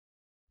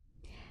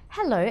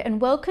Hello and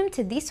welcome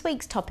to this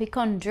week's topic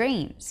on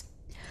dreams.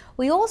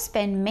 We all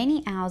spend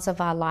many hours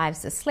of our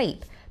lives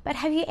asleep, but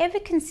have you ever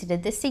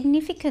considered the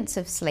significance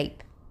of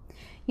sleep?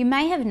 You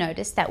may have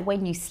noticed that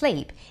when you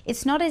sleep,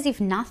 it's not as if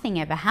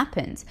nothing ever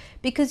happens,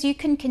 because you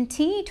can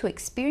continue to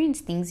experience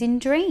things in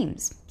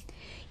dreams.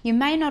 You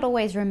may not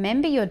always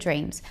remember your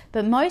dreams,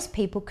 but most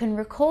people can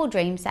recall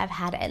dreams they've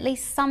had at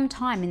least some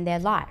time in their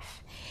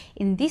life.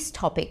 In this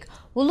topic,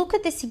 we'll look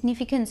at the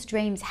significance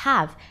dreams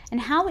have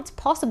and how it's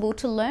possible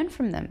to learn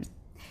from them.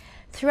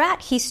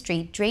 Throughout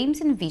history,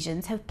 dreams and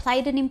visions have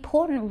played an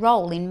important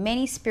role in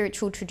many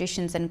spiritual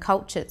traditions and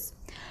cultures.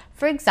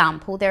 For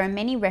example, there are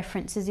many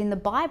references in the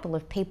Bible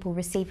of people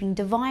receiving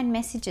divine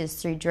messages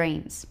through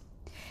dreams.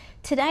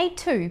 Today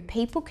too,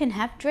 people can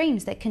have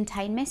dreams that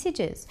contain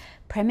messages,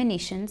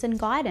 premonitions and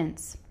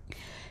guidance.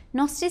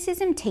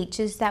 Gnosticism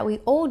teaches that we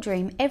all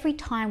dream every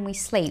time we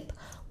sleep,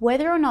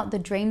 whether or not the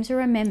dreams are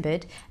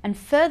remembered, and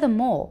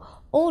furthermore,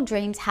 all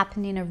dreams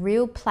happen in a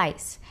real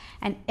place,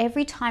 and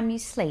every time you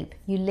sleep,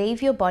 you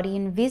leave your body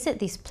and visit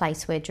this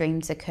place where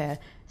dreams occur,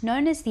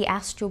 known as the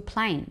astral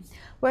plane,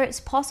 where it's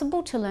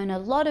possible to learn a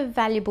lot of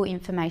valuable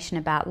information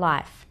about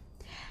life.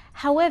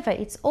 However,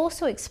 it's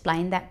also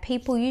explained that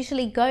people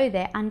usually go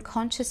there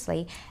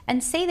unconsciously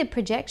and see the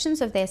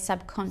projections of their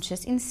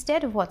subconscious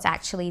instead of what's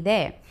actually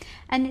there.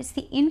 And it's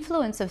the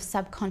influence of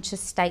subconscious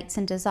states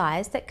and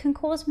desires that can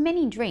cause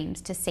many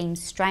dreams to seem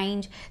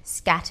strange,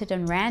 scattered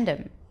and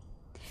random.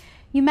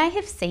 You may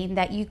have seen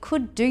that you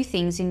could do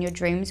things in your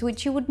dreams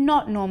which you would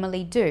not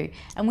normally do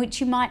and which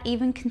you might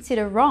even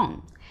consider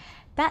wrong.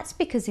 That's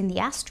because in the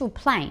astral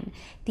plane,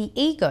 the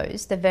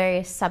egos, the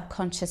various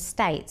subconscious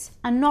states,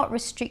 are not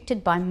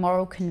restricted by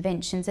moral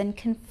conventions and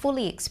can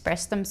fully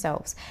express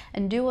themselves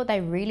and do what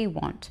they really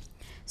want.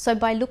 So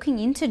by looking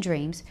into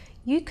dreams,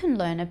 you can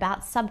learn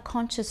about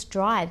subconscious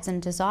drives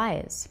and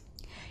desires.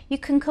 You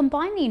can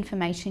combine the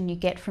information you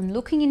get from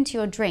looking into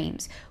your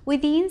dreams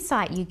with the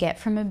insight you get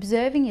from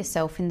observing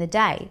yourself in the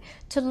day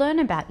to learn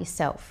about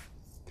yourself.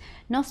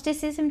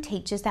 Gnosticism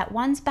teaches that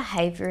one's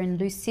behaviour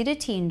and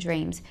lucidity in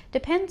dreams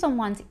depends on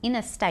one's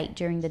inner state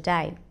during the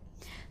day.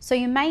 So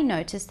you may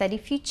notice that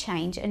if you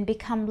change and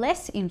become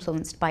less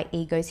influenced by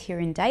egos here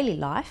in daily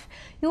life,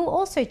 you'll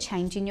also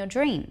change in your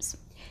dreams.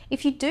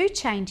 If you do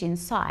change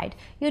inside,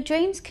 your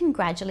dreams can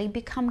gradually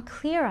become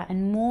clearer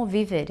and more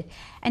vivid,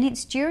 and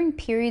it's during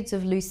periods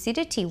of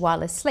lucidity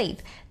while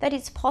asleep that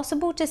it's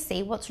possible to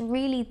see what's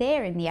really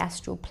there in the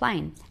astral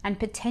plane and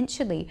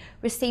potentially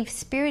receive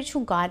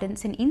spiritual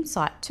guidance and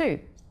insight too.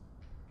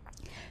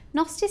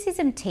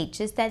 Gnosticism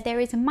teaches that there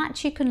is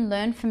much you can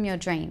learn from your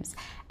dreams,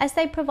 as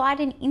they provide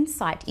an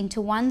insight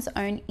into one's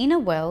own inner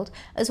world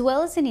as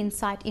well as an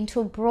insight into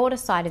a broader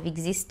side of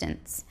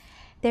existence.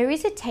 There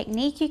is a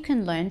technique you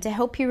can learn to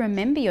help you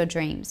remember your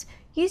dreams,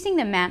 using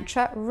the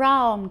mantra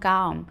Raam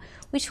Gaam,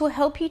 which will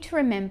help you to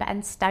remember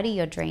and study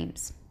your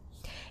dreams.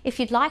 If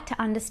you'd like to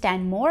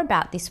understand more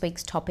about this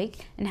week's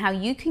topic and how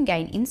you can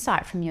gain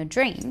insight from your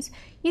dreams,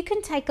 you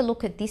can take a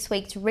look at this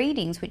week's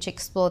readings which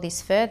explore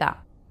this further.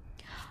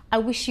 I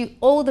wish you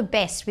all the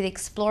best with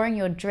exploring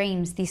your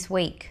dreams this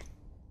week.